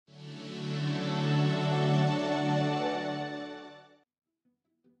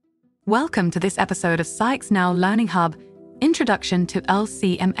Welcome to this episode of SCIEX Now Learning Hub, Introduction to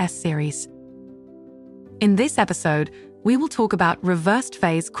LCMS series. In this episode, we will talk about reversed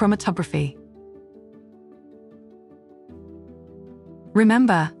phase chromatography.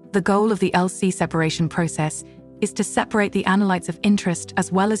 Remember, the goal of the LC separation process is to separate the analytes of interest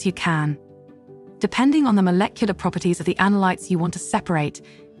as well as you can. Depending on the molecular properties of the analytes you want to separate,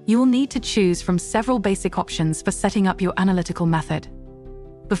 you will need to choose from several basic options for setting up your analytical method.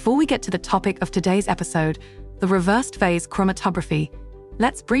 Before we get to the topic of today's episode, the reversed phase chromatography,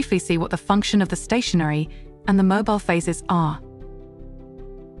 let's briefly see what the function of the stationary and the mobile phases are.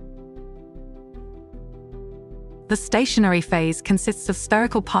 The stationary phase consists of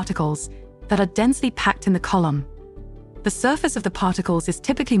spherical particles that are densely packed in the column. The surface of the particles is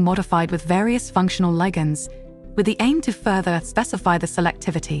typically modified with various functional ligands, with the aim to further specify the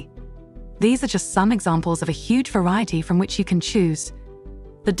selectivity. These are just some examples of a huge variety from which you can choose.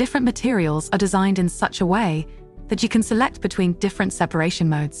 The different materials are designed in such a way that you can select between different separation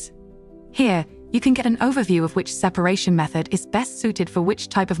modes. Here, you can get an overview of which separation method is best suited for which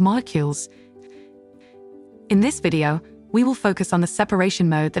type of molecules. In this video, we will focus on the separation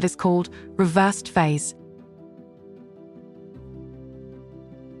mode that is called reversed phase.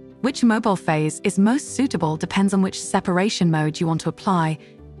 Which mobile phase is most suitable depends on which separation mode you want to apply,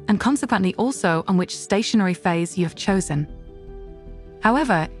 and consequently also on which stationary phase you have chosen.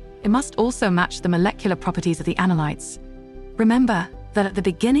 However, it must also match the molecular properties of the analytes. Remember that at the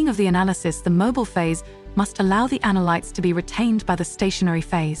beginning of the analysis, the mobile phase must allow the analytes to be retained by the stationary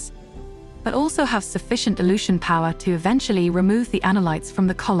phase, but also have sufficient dilution power to eventually remove the analytes from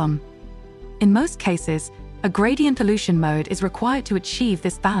the column. In most cases, a gradient dilution mode is required to achieve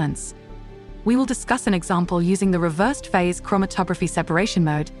this balance. We will discuss an example using the reversed phase chromatography separation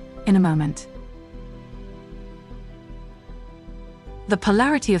mode in a moment. The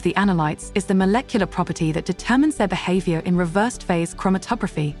polarity of the analytes is the molecular property that determines their behavior in reversed phase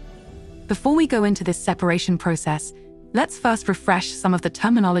chromatography. Before we go into this separation process, let's first refresh some of the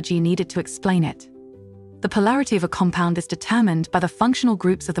terminology needed to explain it. The polarity of a compound is determined by the functional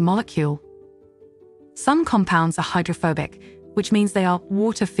groups of the molecule. Some compounds are hydrophobic, which means they are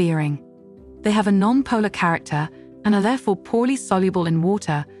water-fearing. They have a non-polar character and are therefore poorly soluble in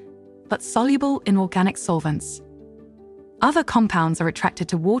water, but soluble in organic solvents. Other compounds are attracted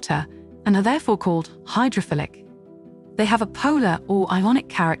to water and are therefore called hydrophilic. They have a polar or ionic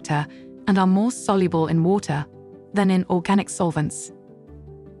character and are more soluble in water than in organic solvents.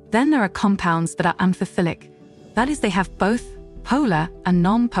 Then there are compounds that are amphiphilic, that is, they have both polar and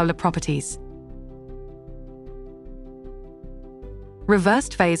non-polar properties.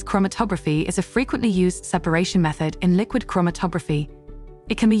 Reversed phase chromatography is a frequently used separation method in liquid chromatography.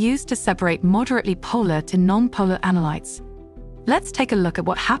 It can be used to separate moderately polar to non-polar analytes. Let's take a look at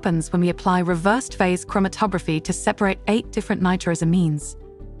what happens when we apply reversed phase chromatography to separate 8 different nitrosamines.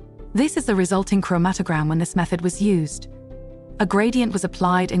 This is the resulting chromatogram when this method was used. A gradient was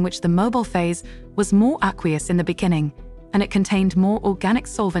applied in which the mobile phase was more aqueous in the beginning, and it contained more organic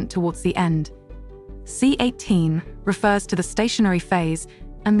solvent towards the end. C18 refers to the stationary phase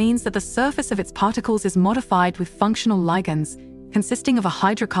and means that the surface of its particles is modified with functional ligands consisting of a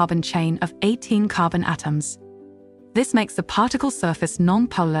hydrocarbon chain of 18 carbon atoms. This makes the particle surface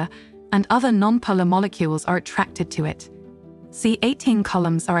non-polar, and other non-polar molecules are attracted to it. C18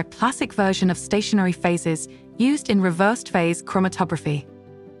 columns are a classic version of stationary phases used in reversed phase chromatography.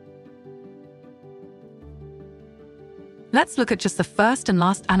 Let's look at just the first and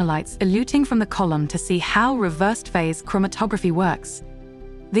last analytes eluting from the column to see how reversed phase chromatography works.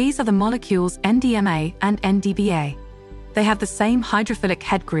 These are the molecules NDMA and NDBA. They have the same hydrophilic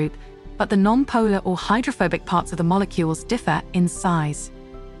head group, but the non-polar or hydrophobic parts of the molecules differ in size.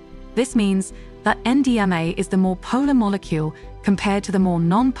 This means that NDMA is the more polar molecule compared to the more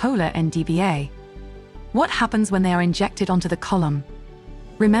non-polar NDBA. What happens when they are injected onto the column?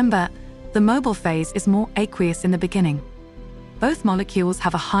 Remember, the mobile phase is more aqueous in the beginning. Both molecules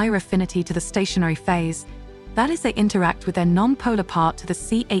have a higher affinity to the stationary phase, that is, they interact with their non-polar part to the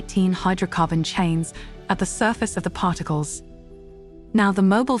C18 hydrocarbon chains at the surface of the particles. Now the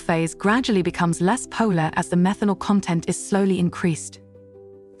mobile phase gradually becomes less polar as the methanol content is slowly increased.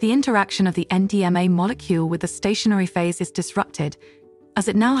 The interaction of the NDMA molecule with the stationary phase is disrupted, as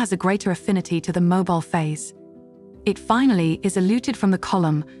it now has a greater affinity to the mobile phase. It finally is eluted from the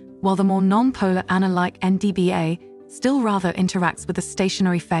column, while the more non-polar analyte NDBA still rather interacts with the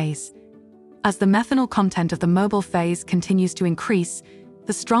stationary phase. As the methanol content of the mobile phase continues to increase,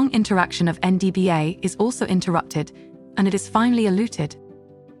 the strong interaction of NDBA is also interrupted, and it is finally eluted.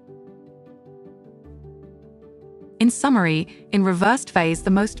 In summary, in reversed phase,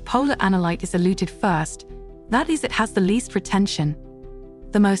 the most polar analyte is eluted first. That is, it has the least retention.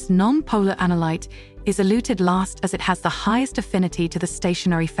 The most non-polar analyte is eluted last as it has the highest affinity to the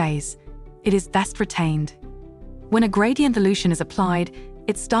stationary phase. It is best retained. When a gradient elution is applied,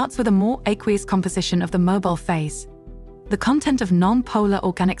 it starts with a more aqueous composition of the mobile phase. The content of non-polar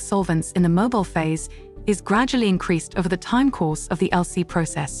organic solvents in the mobile phase is gradually increased over the time course of the LC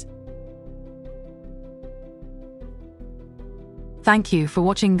process. Thank you for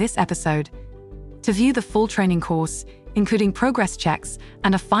watching this episode. To view the full training course, including progress checks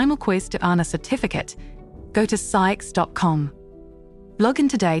and a final quiz to earn a certificate, go to SCIEX.com. Log in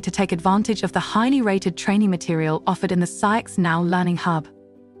today to take advantage of the highly rated training material offered in the SCIEX Now Learning Hub.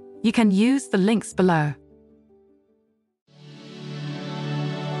 You can use the links below.